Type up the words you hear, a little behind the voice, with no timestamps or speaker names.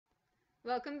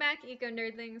Welcome back,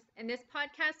 Eco-Nerdlings. In this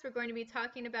podcast, we're going to be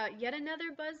talking about yet another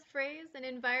buzz phrase in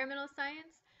environmental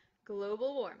science,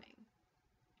 global warming.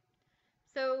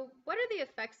 So, what are the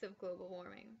effects of global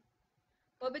warming?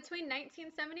 Well, between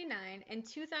 1979 and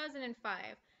 2005,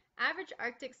 average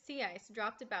Arctic sea ice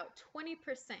dropped about 20%.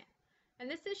 And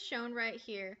this is shown right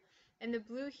here in the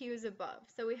blue hues above.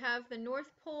 So we have the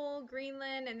North Pole,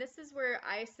 Greenland, and this is where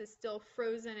ice is still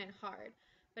frozen and hard.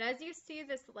 But as you see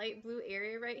this light blue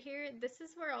area right here, this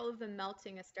is where all of the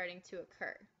melting is starting to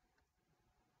occur.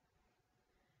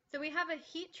 So we have a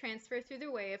heat transfer through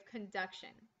the way of conduction.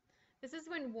 This is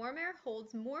when warm air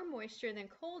holds more moisture than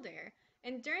cold air,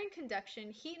 and during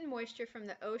conduction, heat and moisture from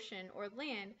the ocean or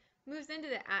land moves into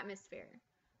the atmosphere.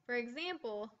 For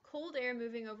example, cold air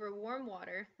moving over warm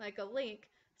water, like a lake,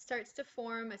 starts to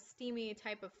form a steamy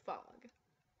type of fog.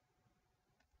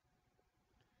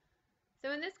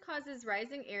 And this causes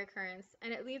rising air currents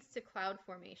and it leads to cloud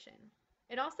formation.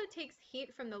 It also takes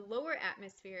heat from the lower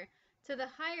atmosphere to the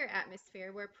higher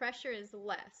atmosphere where pressure is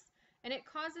less, and it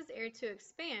causes air to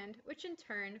expand, which in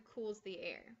turn cools the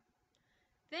air.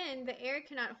 Then the air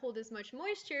cannot hold as much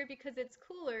moisture because it's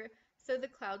cooler, so the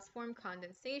clouds form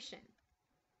condensation.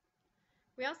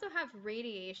 We also have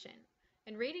radiation,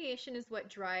 and radiation is what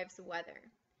drives weather.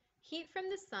 Heat from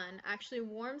the sun actually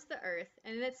warms the earth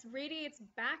and this radiates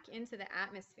back into the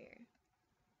atmosphere.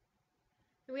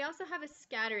 We also have a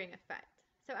scattering effect.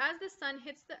 So as the sun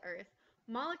hits the earth,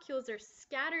 molecules are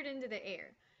scattered into the air,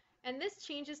 and this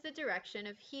changes the direction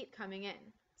of heat coming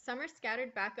in. Some are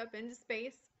scattered back up into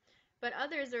space, but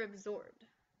others are absorbed.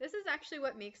 This is actually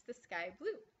what makes the sky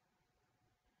blue.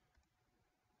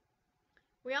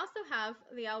 We also have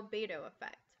the albedo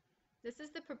effect. This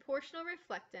is the proportional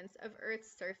reflectance of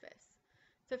Earth's surface.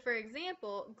 So for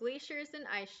example, glaciers and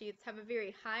ice sheets have a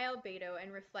very high albedo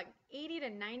and reflect 80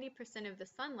 to 90% of the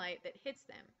sunlight that hits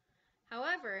them.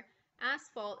 However,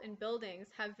 asphalt and buildings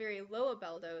have very low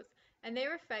albedos and they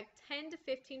reflect 10 to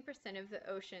 15% of the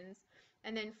oceans,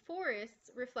 and then forests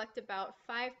reflect about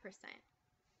 5%.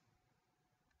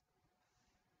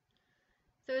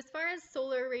 So as far as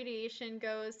solar radiation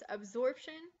goes,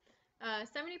 absorption,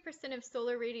 70% of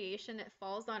solar radiation that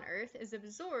falls on Earth is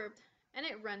absorbed, and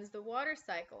it runs the water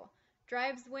cycle,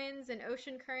 drives winds and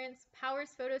ocean currents, powers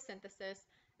photosynthesis,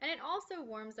 and it also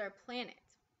warms our planet.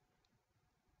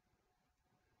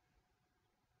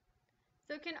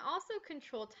 So it can also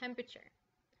control temperature.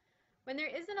 When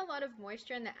there isn't a lot of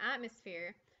moisture in the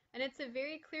atmosphere, and it's a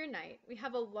very clear night, we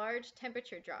have a large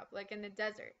temperature drop, like in the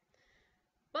desert.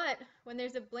 But when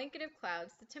there's a blanket of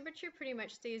clouds, the temperature pretty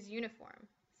much stays uniform.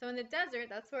 So in the desert,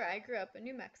 that's where I grew up in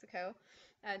New Mexico,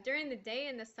 during the day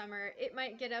in the summer, it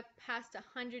might get up past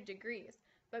 100 degrees.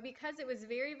 But because it was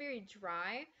very, very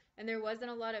dry and there wasn't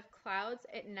a lot of clouds,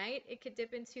 at night it could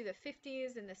dip into the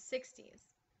 50s and the 60s.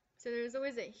 So there was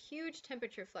always a huge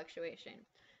temperature fluctuation.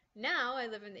 Now I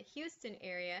live in the Houston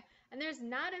area, and there's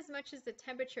not as much as the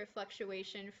temperature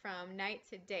fluctuation from night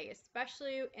to day,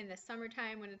 especially in the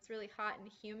summertime when it's really hot and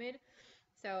humid.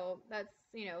 So that's,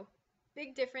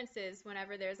 big differences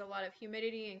whenever there's a lot of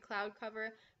humidity and cloud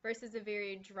cover versus a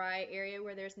very dry area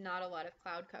where there's not a lot of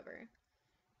cloud cover.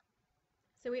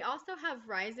 So we also have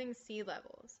rising sea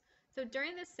levels. So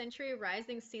during this century,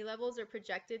 rising sea levels are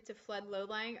projected to flood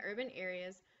low-lying urban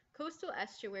areas, coastal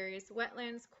estuaries,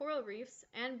 wetlands, coral reefs,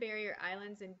 and barrier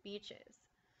islands and beaches.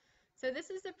 So this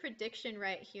is a prediction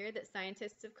right here that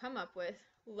scientists have come up with,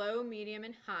 low, medium,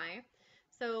 and high.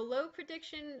 So low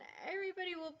prediction,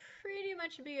 everybody will pretty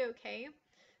much be okay.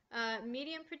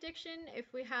 Medium prediction,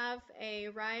 if we have a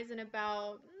rise in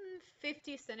about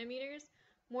 50 centimeters,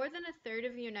 more than a third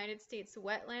of the United States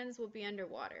wetlands will be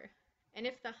underwater. And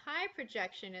if the high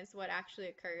projection is what actually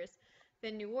occurs,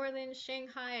 then New Orleans,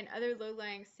 Shanghai, and other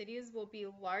low-lying cities will be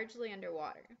largely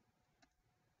underwater.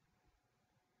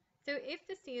 So if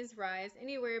the seas rise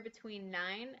anywhere between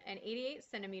 9 and 88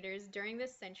 centimeters during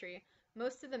this century,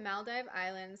 most of the Maldive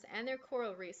Islands and their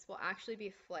coral reefs will actually be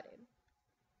flooded.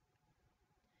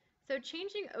 So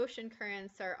changing ocean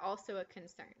currents are also a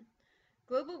concern.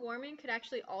 Global warming could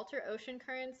actually alter ocean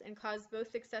currents and cause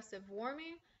both excessive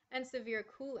warming and severe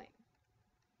cooling.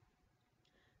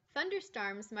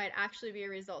 Thunderstorms might actually be a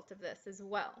result of this as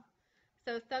well.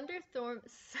 So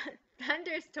thunderstorms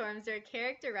are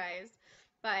characterized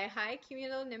by high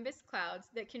cumulonimbus clouds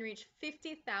that can reach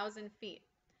 50,000 feet.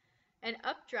 An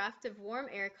updraft of warm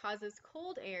air causes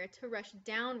cold air to rush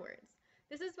downwards.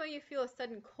 This is why you feel a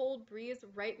sudden cold breeze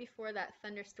right before that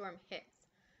thunderstorm hits.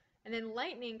 And then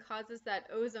lightning causes that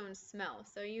ozone smell.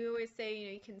 So you always say,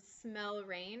 you can smell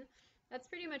rain. That's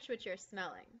pretty much what you're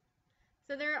smelling.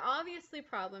 So there are obviously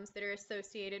problems that are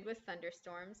associated with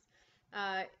thunderstorms.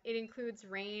 It includes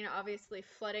rain, obviously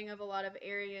flooding of a lot of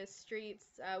areas, streets.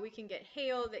 We can get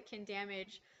hail that can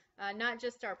damage not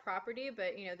just our property,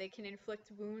 but they can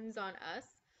inflict wounds on us.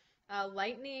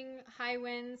 Lightning, high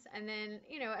winds, and then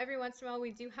every once in a while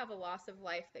we do have a loss of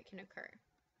life that can occur.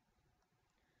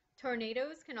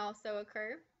 Tornadoes can also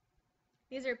occur.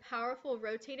 These are powerful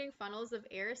rotating funnels of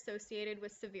air associated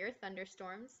with severe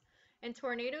thunderstorms, and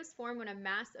tornadoes form when a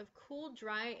mass of cool,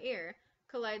 dry air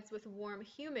collides with warm,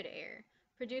 humid air,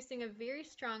 producing a very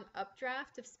strong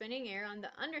updraft of spinning air on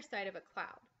the underside of a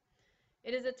cloud.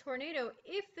 It is a tornado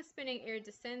if the spinning air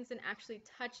descends and actually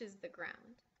touches the ground.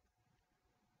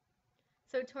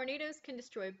 So tornadoes can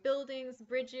destroy buildings,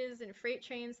 bridges, and freight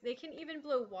trains. They can even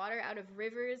blow water out of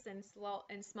rivers and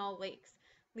small lakes,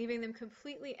 leaving them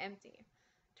completely empty.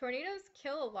 Tornadoes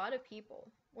kill a lot of people.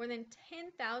 More than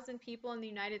 10,000 people in the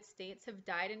United States have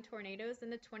died in tornadoes in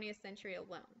the 20th century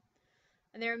alone.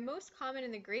 And they are most common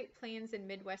in the Great Plains and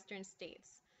Midwestern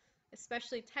states,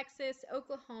 especially Texas,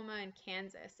 Oklahoma, and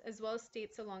Kansas, as well as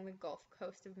states along the Gulf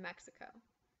Coast of Mexico.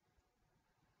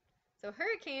 So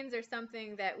hurricanes are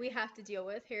something that we have to deal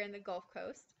with here in the Gulf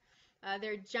Coast.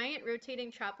 They're giant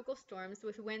rotating tropical storms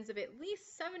with winds of at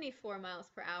least 74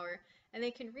 miles per hour, and they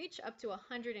can reach up to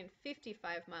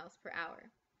 155 miles per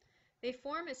hour. They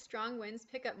form as strong winds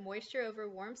pick up moisture over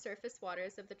warm surface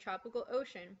waters of the tropical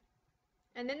ocean,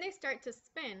 and then they start to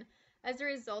spin as a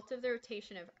result of the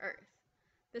rotation of Earth.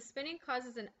 The spinning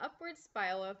causes an upward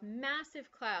spiral of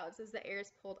massive clouds as the air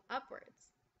is pulled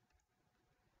upwards.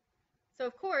 So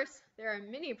of course, there are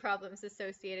many problems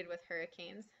associated with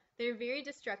hurricanes. They're very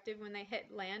destructive when they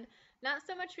hit land, not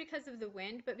so much because of the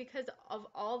wind, but because of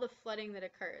all the flooding that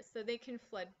occurs. So they can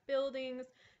flood buildings,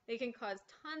 they can cause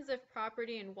tons of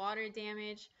property and water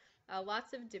damage,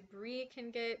 lots of debris can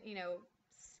get,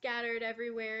 scattered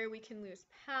everywhere, we can lose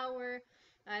power,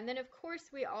 and then of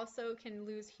course we also can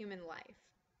lose human life.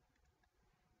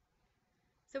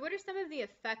 So what are some of the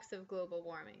effects of global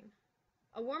warming?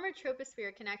 A warmer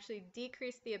troposphere can actually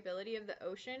decrease the ability of the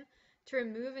ocean to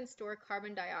remove and store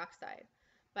carbon dioxide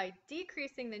by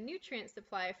decreasing the nutrient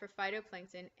supply for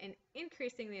phytoplankton and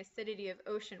increasing the acidity of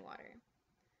ocean water.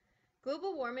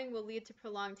 Global warming will lead to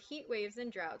prolonged heat waves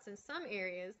and droughts in some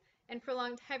areas and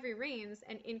prolonged heavy rains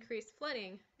and increased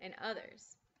flooding in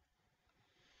others.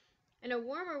 In a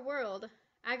warmer world,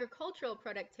 agricultural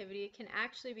productivity can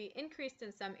actually be increased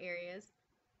in some areas,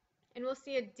 and we'll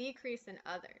see a decrease in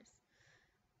others.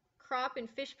 Crop and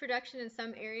fish production in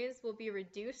some areas will be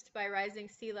reduced by rising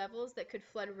sea levels that could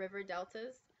flood river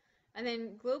deltas. And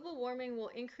then global warming will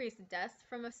increase deaths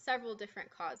from several different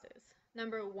causes.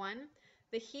 Number one,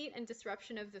 the heat and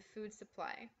disruption of the food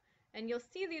supply. And you'll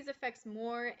see these effects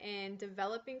more in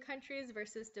developing countries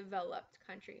versus developed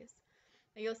countries.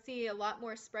 And you'll see a lot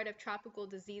more spread of tropical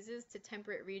diseases to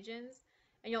temperate regions.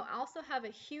 And you'll also have a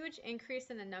huge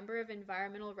increase in the number of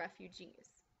environmental refugees.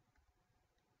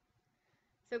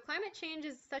 So climate change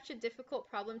is such a difficult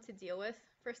problem to deal with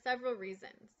for several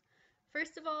reasons.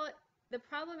 First of all, the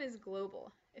problem is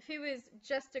global. If it was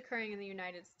just occurring in the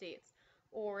United States,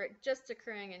 or just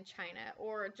occurring in China,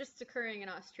 or just occurring in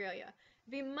Australia,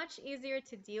 it'd be much easier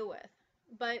to deal with.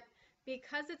 But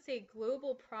because it's a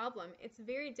global problem, it's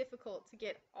very difficult to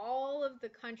get all of the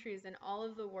countries in all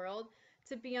of the world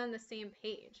to be on the same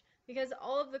page, because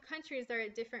all of the countries are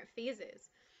at different phases.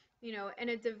 In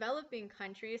a developing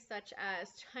country such as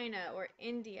China or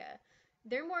India,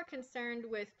 they're more concerned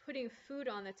with putting food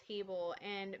on the table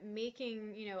and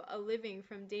making, a living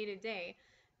from day to day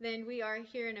than we are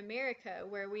here in America,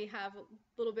 where we have a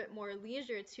little bit more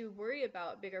leisure to worry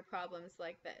about bigger problems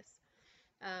like this.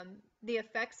 The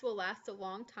effects will last a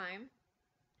long time,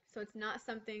 so it's not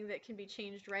something that can be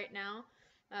changed right now.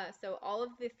 So all of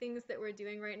the things that we're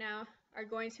doing right now are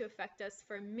going to affect us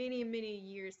for many, many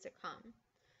years to come.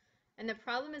 And the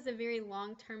problem is a very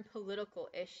long-term political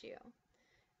issue.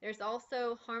 There's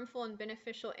also harmful and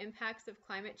beneficial impacts of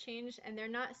climate change, and they're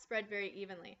not spread very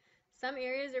evenly. Some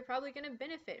areas are probably going to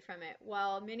benefit from it,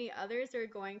 while many others are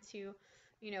going to,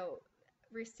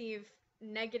 receive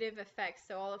negative effects,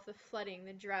 so all of the flooding,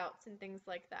 the droughts, and things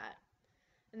like that.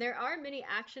 And there are many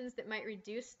actions that might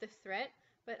reduce the threat,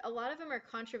 but a lot of them are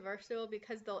controversial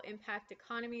because they'll impact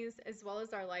economies as well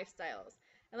as our lifestyles.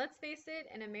 And let's face it,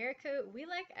 in America, we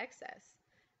like excess.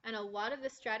 And a lot of the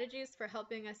strategies for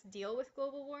helping us deal with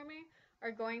global warming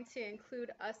are going to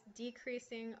include us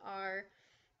decreasing our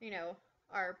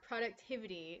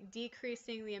productivity,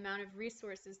 decreasing the amount of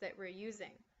resources that we're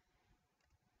using.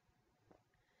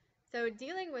 So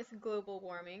dealing with global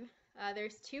warming,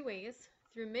 there's two ways: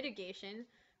 through mitigation,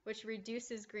 which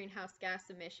reduces greenhouse gas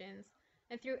emissions,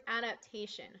 and through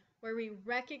adaptation, where we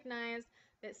recognize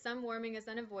that some warming is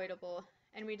unavoidable,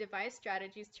 and we devise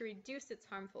strategies to reduce its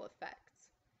harmful effects.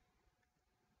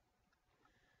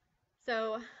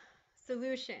 So,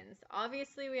 solutions.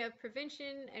 Obviously, we have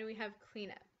prevention and we have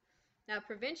cleanup. Now,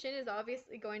 prevention is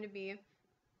obviously going to be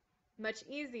much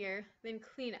easier than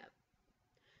cleanup.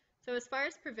 So as far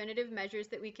as preventative measures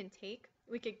that we can take,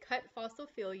 we could cut fossil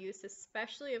fuel use,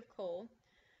 especially of coal.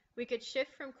 We could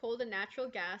shift from coal to natural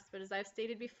gas, but as I've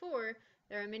stated before,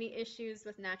 there are many issues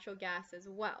with natural gas as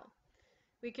well.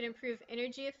 We could improve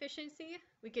energy efficiency.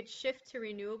 We could shift to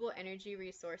renewable energy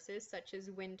resources such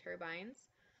as wind turbines.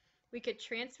 We could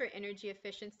transfer energy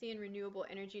efficiency and renewable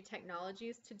energy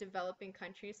technologies to developing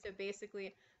countries. So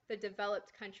basically, the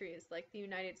developed countries like the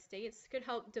United States could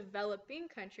help developing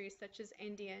countries such as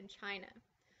India and China.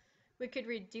 We could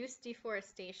reduce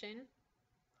deforestation.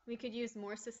 We could use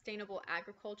more sustainable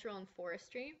agricultural and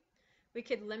forestry. We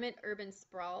could limit urban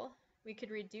sprawl. We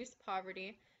could reduce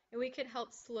poverty, and we could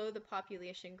help slow the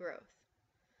population growth.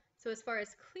 So as far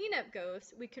as cleanup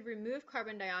goes, we could remove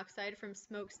carbon dioxide from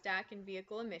smokestack and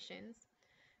vehicle emissions.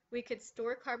 We could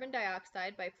store carbon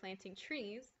dioxide by planting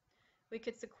trees. We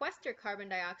could sequester carbon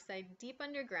dioxide deep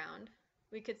underground.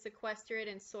 We could sequester it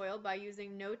in soil by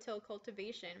using no-till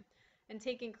cultivation and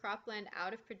taking cropland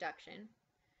out of production.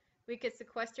 We could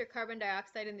sequester carbon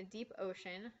dioxide in the deep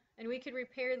ocean, and we could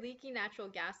repair leaky natural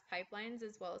gas pipelines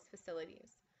as well as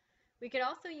facilities. We could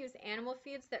also use animal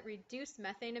feeds that reduce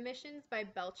methane emissions by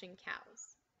belching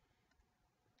cows.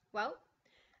 Well,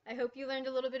 I hope you learned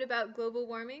a little bit about global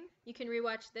warming. You can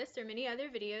rewatch this or many other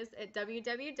videos at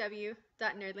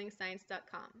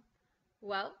www.nerdlingscience.com.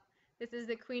 Well, this is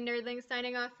the Queen Nerdling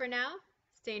signing off for now.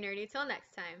 Stay nerdy till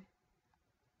next time.